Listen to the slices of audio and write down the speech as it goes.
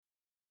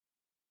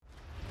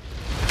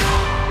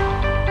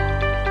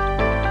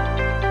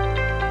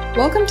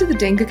Welcome to the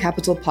Denker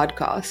Capital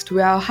podcast,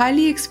 where our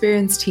highly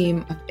experienced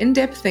team of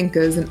in-depth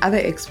thinkers and other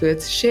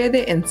experts share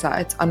their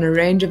insights on a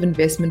range of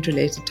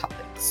investment-related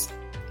topics.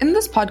 In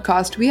this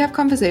podcast, we have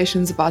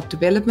conversations about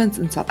developments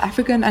in South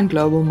African and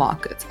global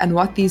markets and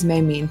what these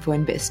may mean for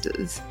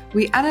investors.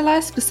 We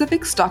analyze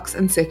specific stocks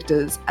and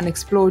sectors and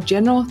explore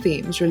general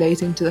themes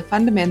relating to the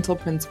fundamental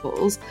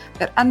principles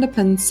that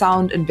underpin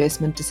sound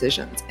investment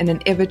decisions in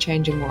an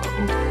ever-changing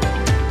world.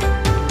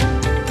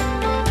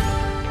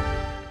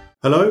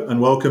 Hello and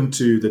welcome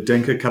to the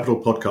Denker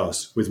Capital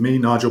Podcast with me,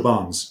 Nigel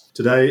Barnes.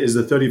 Today is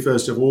the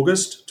 31st of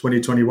August,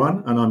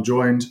 2021, and I'm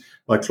joined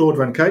by Claude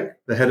van Cuyck,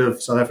 the head of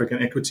South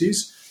African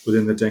equities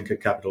within the Denker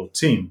Capital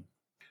team.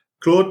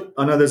 Claude,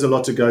 I know there's a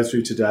lot to go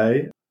through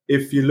today.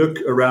 If you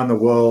look around the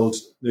world,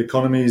 the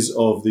economies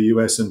of the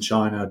US and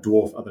China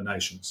dwarf other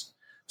nations.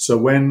 So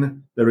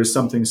when there is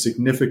something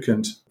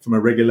significant from a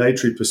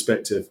regulatory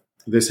perspective,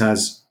 this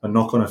has a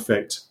knock-on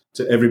effect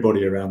to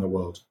everybody around the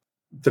world.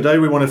 Today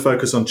we want to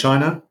focus on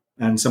China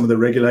and some of the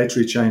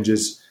regulatory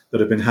changes that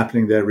have been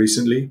happening there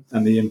recently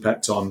and the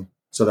impact on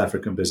South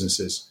African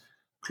businesses.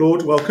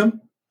 Claude,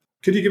 welcome.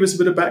 Could you give us a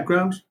bit of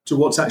background to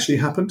what's actually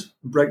happened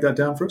and break that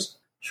down for us?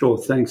 Sure,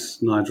 thanks,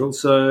 Nigel.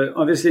 So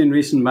obviously in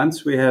recent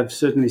months, we have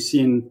certainly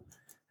seen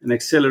an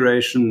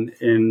acceleration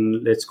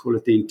in, let's call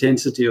it, the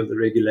intensity of the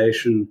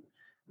regulation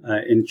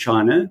in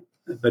China.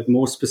 But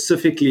more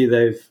specifically,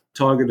 they've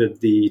targeted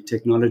the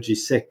technology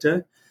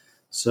sector.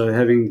 So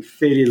having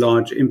fairly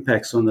large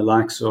impacts on the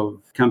likes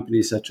of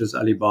companies such as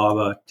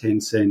Alibaba,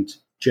 Tencent,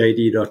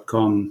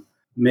 JD.com,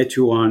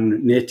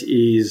 Meituan,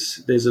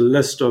 NetEase. There's a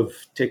list of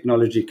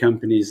technology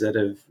companies that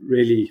have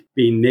really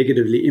been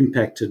negatively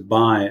impacted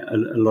by a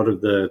lot of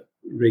the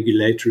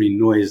regulatory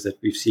noise that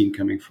we've seen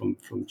coming from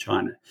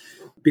China.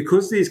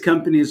 Because these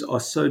companies are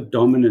so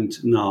dominant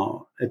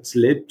now, it's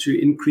led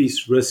to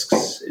increased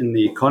risks in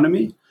the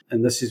economy.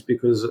 And this is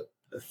because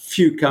a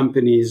few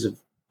companies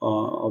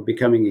are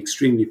becoming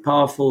extremely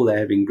powerful. They're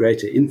having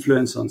greater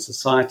influence on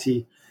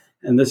society.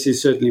 And this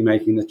is certainly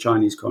making the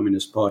Chinese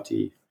Communist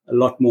Party a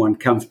lot more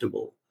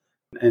uncomfortable.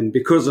 And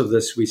because of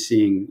this, we're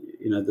seeing,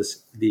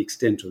 the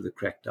extent of the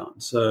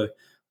crackdown. So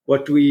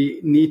what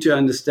we need to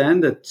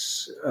understand that,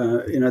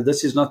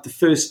 this is not the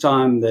first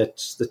time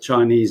that the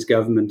Chinese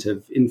government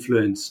have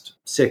influenced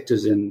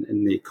sectors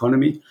in the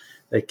economy.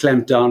 They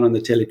clamped down on the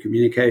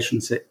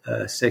telecommunications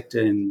sector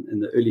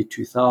in the early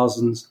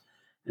 2000s.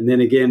 And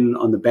then again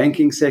on the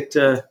banking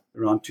sector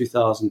around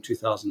 2000,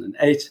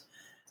 2008.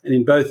 And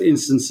in both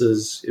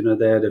instances,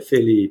 they had a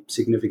fairly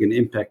significant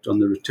impact on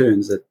the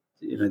returns that,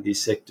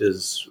 these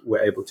sectors were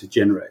able to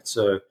generate.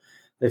 So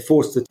they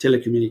forced the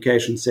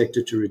telecommunications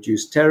sector to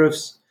reduce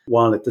tariffs,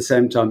 while at the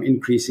same time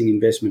increasing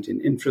investment in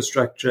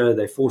infrastructure.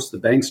 They forced the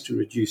banks to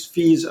reduce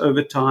fees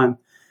over time.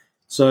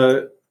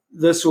 So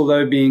this,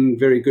 although being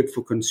very good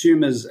for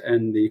consumers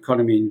and the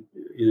economy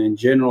in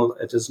general,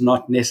 it has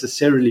not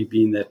necessarily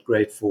been that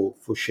great for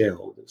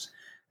shareholders.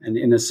 And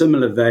in a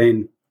similar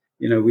vein,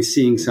 we're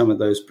seeing some of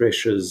those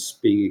pressures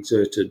being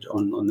exerted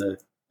on the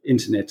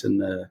internet and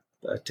the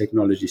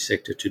technology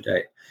sector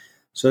today.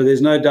 So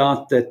there's no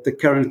doubt that the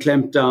current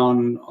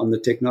clampdown on the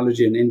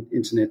technology and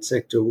internet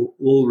sector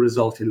will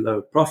result in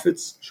lower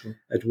profits. Sure.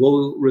 It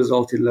will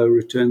result in low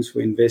returns for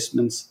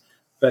investments.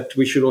 But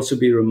we should also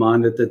be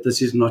reminded that this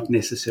is not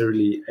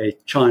necessarily a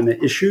China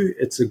issue.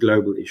 It's a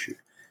global issue.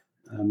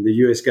 The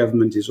US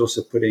government is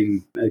also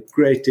putting a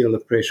great deal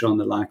of pressure on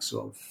the likes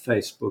of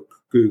Facebook,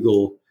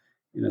 Google,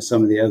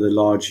 some of the other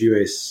large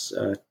US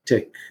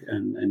tech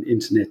and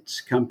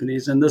internet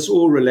companies. And this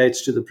all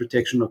relates to the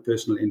protection of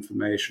personal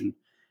information,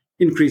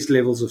 increased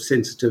levels of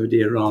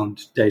sensitivity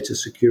around data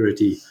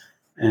security,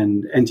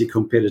 and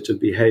anti-competitive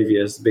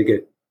behavior as the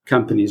bigger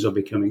companies are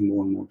becoming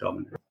more and more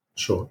dominant.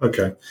 Sure.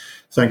 Okay.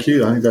 Thank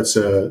you. I think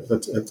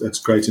that's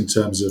great in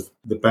terms of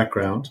the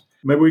background.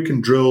 Maybe we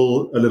can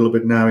drill a little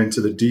bit now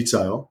into the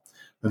detail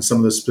and some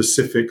of the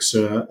specifics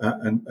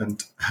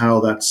and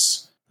how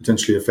that's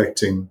potentially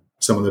affecting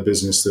some of the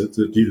business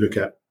that you look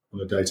at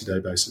on a day-to-day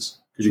basis.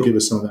 Could you give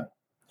us some of that?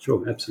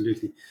 Sure,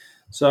 absolutely.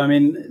 So,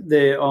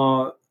 there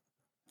are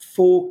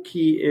 4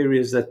 key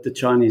areas that the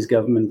Chinese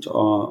government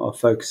are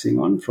focusing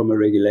on from a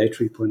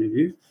regulatory point of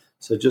view.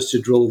 So just to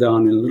drill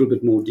down in a little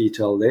bit more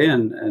detail there,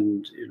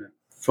 and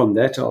from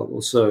that, I'll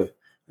also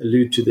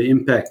allude to the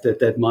impact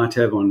that might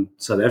have on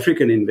South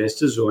African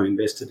investors who are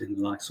invested in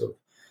the likes of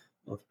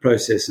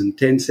Prosus and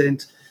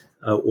Tencent,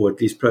 or at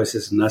least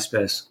Prosus and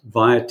Naspers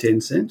via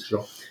Tencent.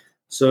 Sure.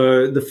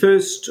 So the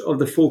first of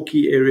the 4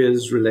 key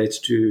areas relates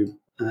to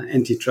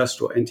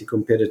antitrust or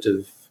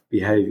anti-competitive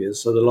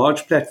behaviors. So the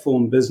large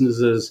platform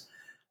businesses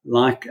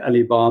like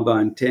Alibaba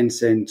and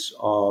Tencent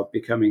are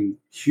becoming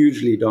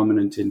hugely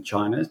dominant in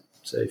China.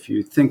 So if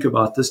you think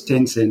about this,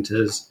 Tencent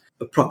has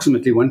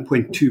approximately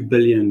 1.2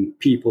 billion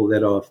people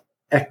that are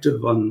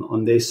active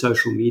on their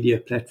social media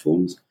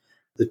platforms.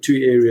 The 2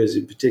 areas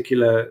in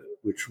particular,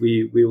 which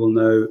we will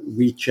know,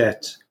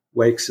 WeChat,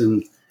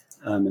 Weixin,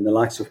 and the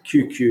likes of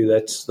QQ,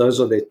 those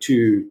are their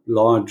 2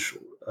 large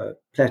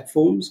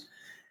platforms.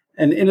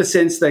 And in a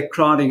sense, they're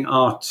crowding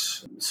out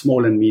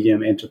small and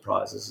medium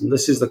enterprises. And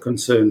this is the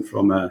concern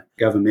from a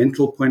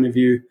governmental point of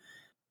view.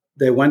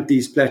 They want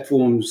these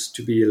platforms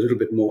to be a little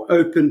bit more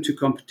open to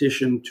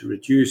competition, to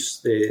reduce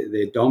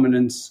their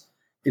dominance.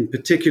 In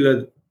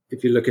particular,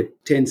 if you look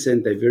at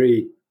Tencent, they're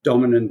very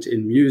dominant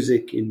in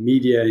music, in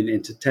media, in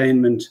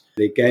entertainment,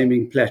 their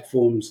gaming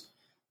platforms.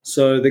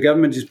 So the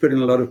government is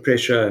putting a lot of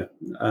pressure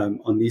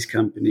on these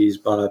companies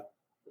by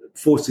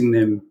forcing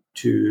them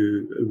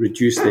to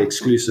reduce the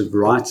exclusive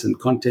rights and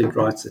content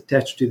rights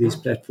attached to these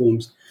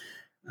platforms.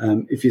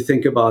 If you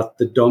think about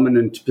the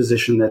dominant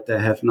position that they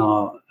have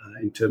now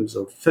in terms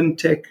of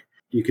fintech,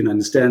 you can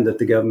understand that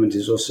the government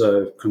is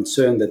also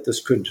concerned that this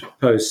could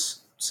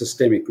pose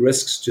systemic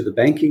risks to the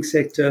banking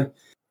sector.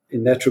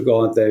 In that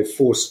regard, they've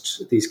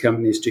forced these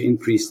companies to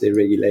increase their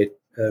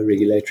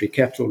regulatory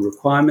capital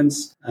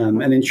requirements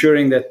and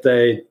ensuring that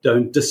they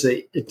don't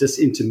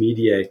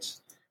disintermediate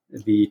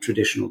the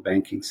traditional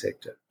banking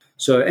sector.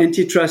 So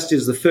antitrust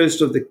is the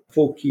first of the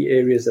 4 key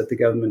areas that the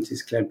government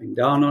is clamping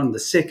down on. The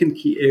second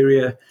key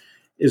area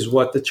is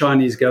what the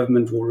Chinese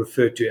government will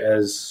refer to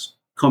as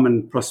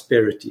common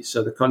prosperity.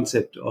 So the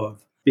concept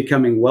of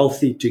becoming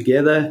wealthy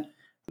together.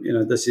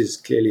 This is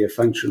clearly a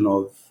function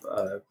of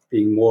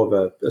being more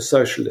of a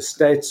socialist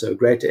state, so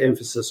greater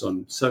emphasis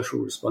on social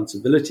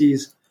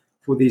responsibilities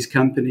for these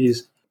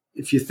companies.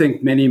 If you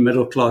think many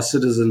middle-class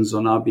citizens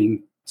are now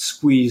being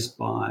squeezed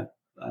by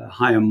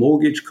higher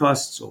mortgage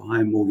costs or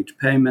higher mortgage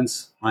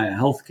payments, higher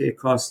healthcare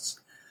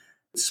costs,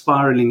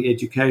 spiraling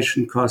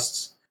education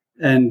costs.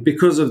 And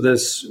because of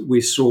this,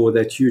 we saw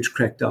that huge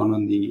crackdown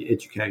on the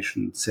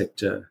education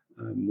sector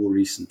more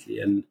recently.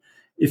 And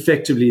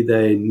effectively,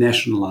 they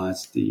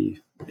nationalized the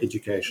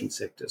education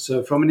sector.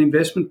 So from an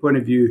investment point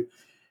of view,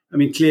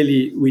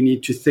 clearly we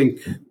need to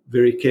think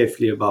very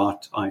carefully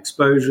about our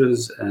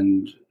exposures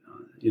and,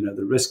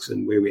 the risks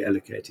and where we're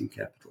allocating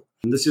capital.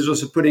 And this is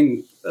also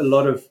putting a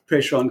lot of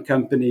pressure on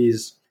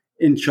companies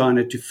in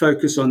China to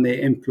focus on their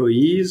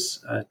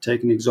employees.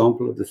 Take an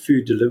example of the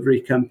food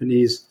delivery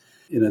companies.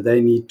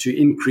 They need to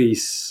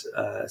increase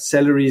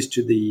salaries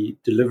to the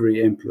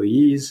delivery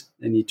employees.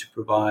 They need to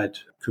provide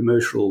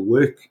commercial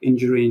work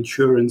injury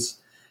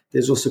insurance.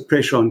 There's also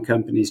pressure on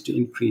companies to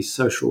increase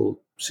social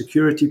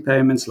security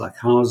payments like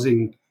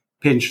housing,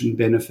 pension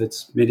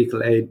benefits,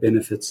 medical aid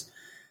benefits.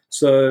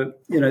 So,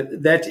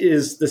 that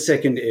is the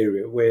second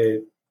area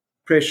where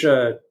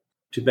pressure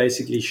to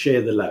basically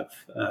share the love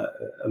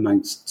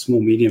amongst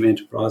small, medium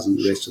enterprise and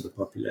the rest of the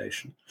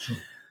population. Sure.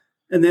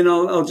 And then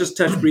I'll just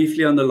touch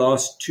briefly on the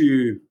last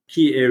 2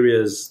 key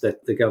areas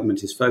that the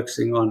government is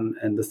focusing on.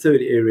 And the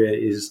third area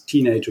is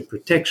teenager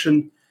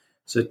protection.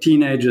 So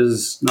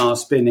teenagers now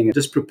spending a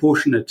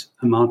disproportionate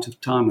amount of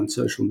time on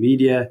social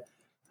media,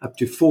 up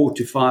to 4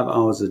 to 5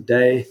 hours a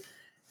day.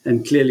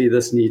 And clearly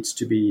this needs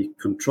to be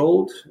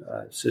controlled,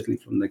 certainly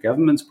from the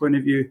government's point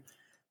of view.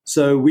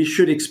 So we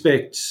should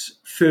expect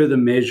further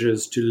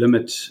measures to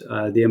limit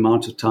the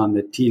amount of time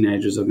that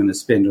teenagers are going to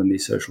spend on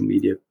these social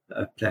media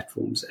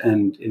platforms.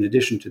 And in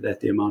addition to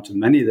that, the amount of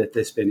money that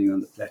they're spending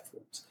on the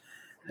platforms.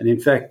 And in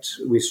fact,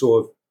 we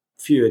saw a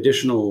few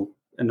additional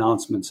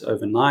announcements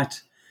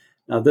overnight.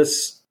 Now,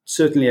 this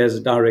certainly has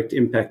a direct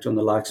impact on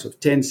the likes of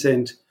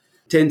Tencent.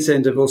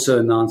 Tencent have also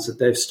announced that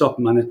they've stopped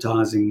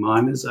monetizing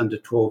minors under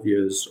 12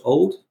 years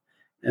old,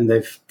 and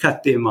they've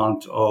cut the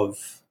amount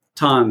of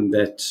time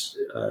that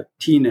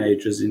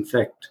teenagers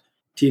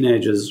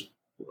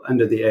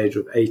under the age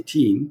of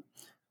 18,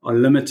 are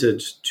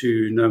limited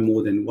to no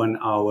more than 1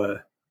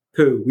 hour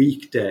per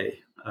weekday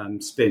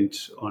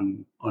spent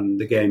on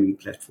the gaming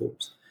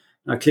platforms.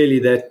 Now, clearly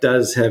that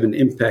does have an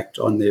impact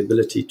on the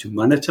ability to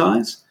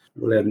monetize.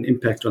 It will have an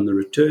impact on the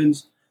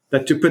returns.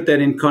 But to put that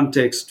in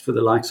context for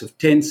the likes of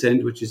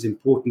Tencent, which is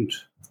important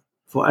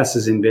for us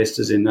as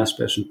investors in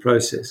Naspers and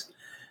Prosus,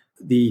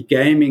 the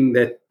gaming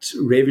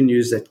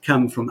revenues that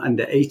come from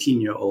under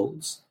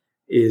 18-year-olds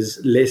is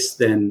less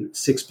than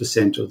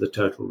 6% of the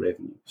total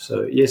revenue.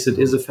 So yes, it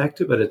is a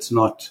factor, but it's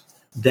not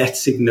that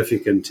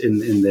significant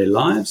in their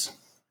lives.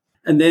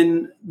 And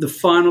then the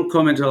final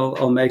comment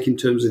I'll make in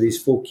terms of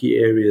these 4 key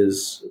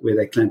areas where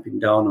they're clamping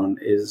down on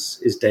is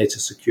data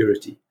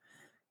security.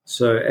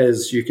 So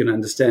as you can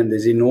understand,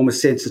 there's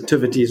enormous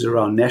sensitivities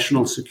around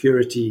national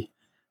security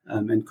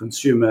and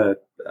consumer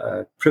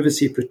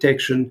privacy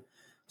protection.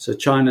 So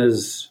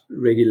China's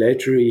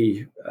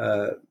regulatory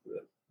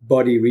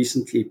body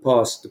recently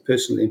passed the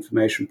Personal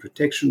Information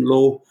Protection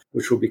Law,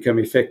 which will become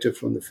effective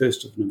from the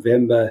 1st of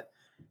November.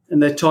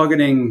 And they're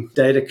targeting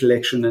data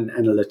collection and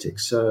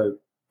analytics. So,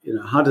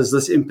 how does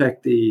this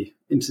impact the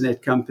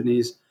internet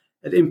companies?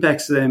 It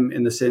impacts them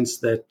in the sense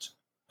that,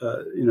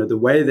 the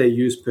way they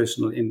use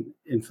personal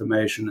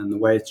information and the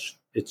way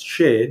it's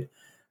shared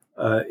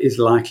is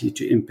likely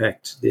to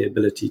impact their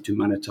ability to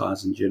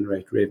monetize and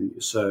generate revenue.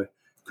 So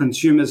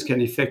consumers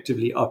can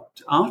effectively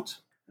opt out,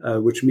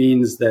 which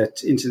means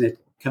that internet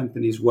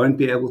companies won't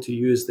be able to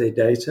use their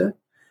data.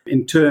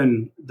 In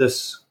turn,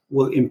 this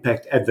will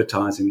impact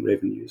advertising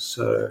revenues.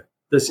 So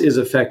this is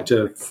a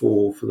factor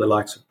for the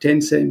likes of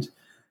Tencent.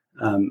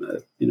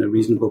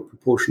 reasonable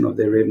proportion of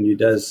their revenue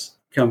does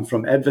come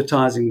from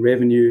advertising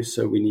revenue,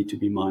 so we need to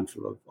be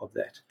mindful of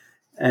that.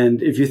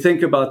 And if you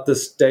think about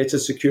this data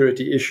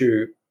security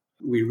issue,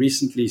 we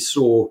recently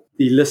saw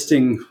the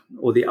listing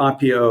or the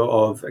IPO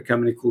of a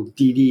company called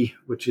Didi,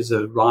 which is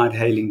a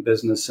ride-hailing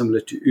business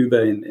similar to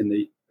Uber in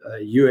the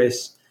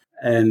US.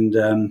 And,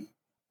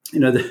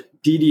 the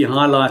Didi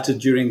highlighted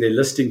during their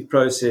listing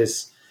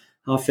process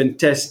how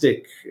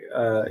fantastic,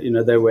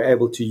 they were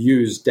able to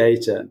use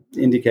data,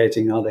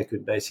 indicating how they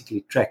could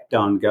basically track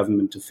down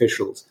government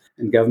officials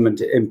and government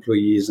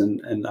employees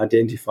and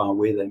identify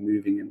where they're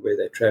moving and where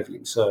they're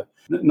traveling. So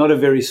not a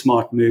very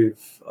smart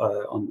move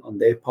on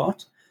their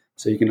part.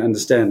 So you can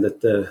understand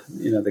that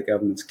the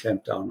government's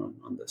clamped down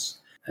on this.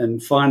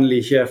 And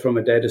finally, here from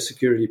a data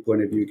security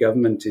point of view,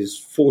 government is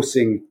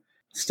forcing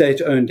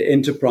state-owned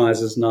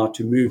enterprises now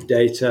to move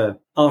data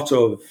out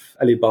of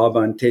Alibaba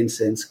and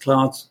Tencent's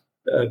cloud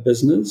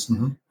business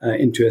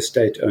into a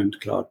state-owned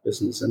cloud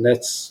business. And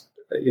that's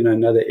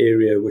another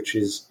area which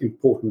is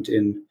important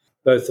in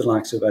both the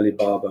likes of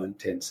Alibaba and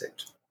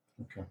Tencent.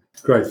 Okay,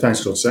 great.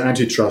 Thanks, Claude. So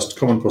antitrust,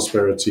 common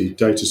prosperity,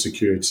 data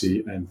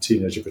security, and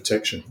teenager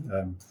protection.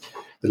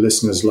 The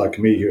listeners like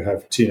me who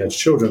have teenage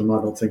children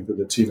might not think that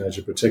the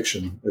teenager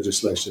protection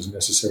legislation is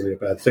necessarily a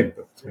bad thing.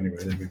 But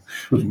anyway, then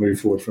we move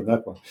forward from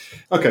that one.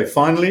 Okay,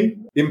 finally,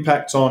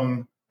 impact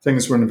on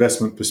things from an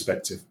investment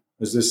perspective.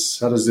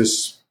 How does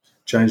this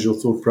change your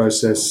thought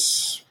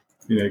process?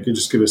 Could you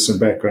just give us some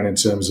background in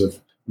terms of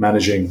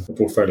managing the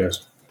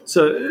portfolios?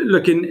 So,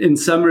 look, in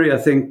summary, I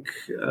think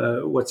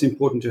what's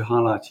important to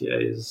highlight here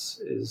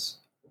is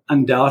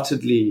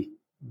undoubtedly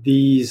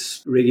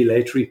these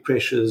regulatory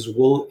pressures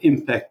will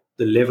impact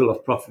the level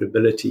of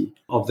profitability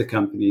of the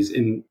companies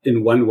in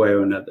one way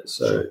or another.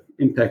 So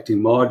impacting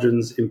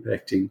margins,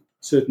 impacting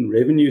certain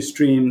revenue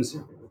streams,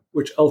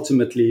 which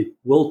ultimately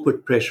will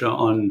put pressure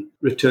on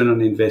return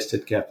on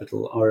invested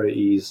capital,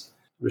 ROEs,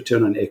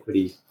 return on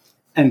equity,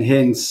 and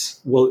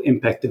hence will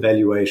impact the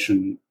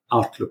valuation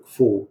outlook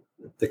for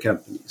the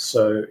companies.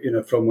 So,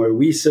 from where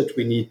we sit,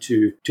 we need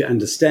to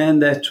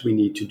understand that. We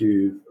need to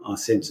do our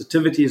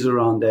sensitivities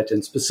around that,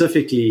 and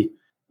specifically,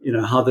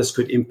 how this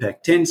could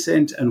impact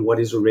Tencent and what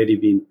is already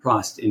being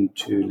priced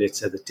into, let's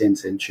say, the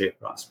Tencent share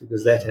price,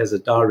 because that has a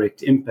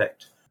direct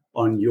impact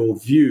on your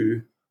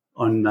view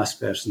on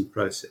Naspers and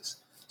Prosus.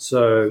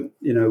 So,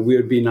 we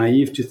would be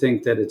naive to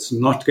think that it's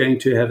not going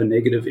to have a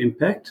negative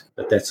impact,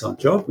 but that's our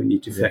job. We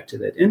need to factor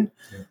that in.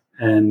 Yeah.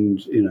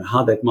 And,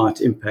 how that might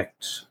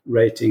impact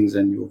ratings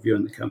and your view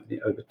on the company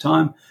over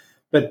time.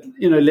 But,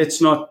 let's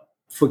not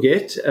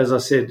forget, as I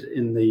said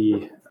in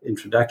the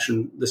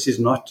introduction, this is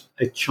not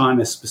a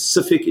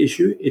China-specific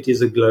issue. It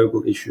is a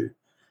global issue,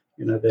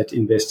 that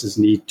investors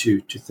need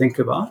to think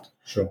about.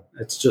 Sure.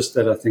 It's just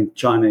that I think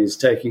China is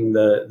taking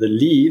the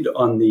lead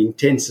on the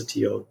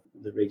intensity of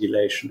the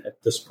regulation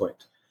at this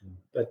point.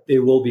 But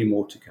there will be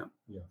more to come.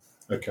 Yeah.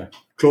 Okay.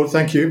 Claude,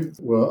 thank you.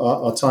 Well,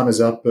 our time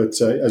is up, but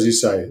as you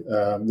say,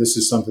 this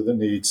is something that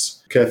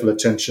needs careful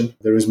attention.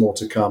 There is more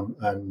to come,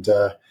 and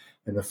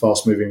in the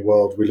fast-moving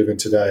world we live in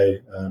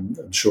today,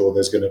 I'm sure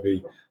there's going to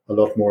be a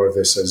lot more of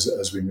this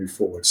as we move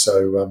forward.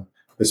 So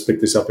let's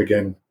pick this up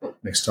again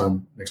next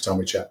time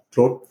we chat.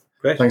 Claude,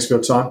 great. Thanks for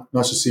your time.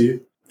 Nice to see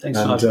you. Thanks,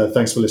 and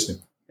thanks for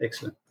listening.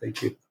 Excellent.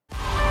 Thank you.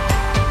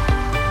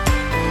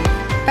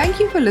 Thank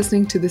you for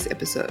listening to this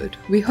episode.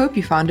 We hope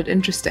you found it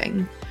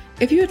interesting.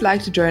 If you would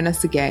like to join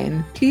us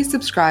again, please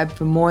subscribe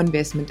for more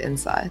investment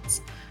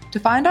insights. To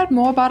find out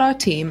more about our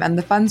team and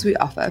the funds we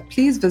offer,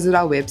 please visit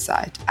our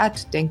website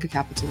at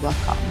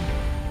denkercapital.com.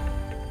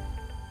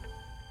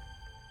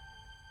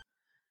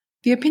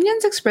 The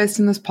opinions expressed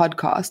in this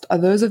podcast are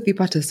those of the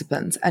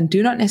participants and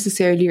do not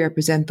necessarily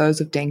represent those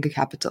of Denker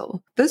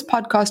Capital. This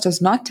podcast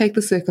does not take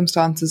the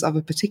circumstances of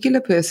a particular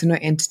person or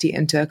entity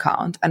into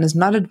account and is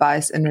not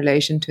advice in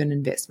relation to an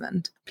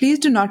investment. Please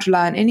do not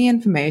rely on any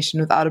information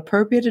without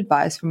appropriate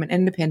advice from an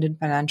independent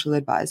financial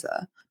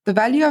advisor. The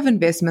value of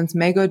investments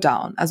may go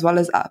down as well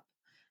as up,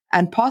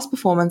 and past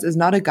performance is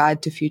not a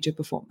guide to future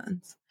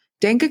performance.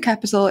 Denker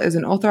Capital is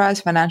an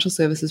authorized financial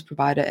services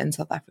provider in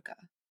South Africa.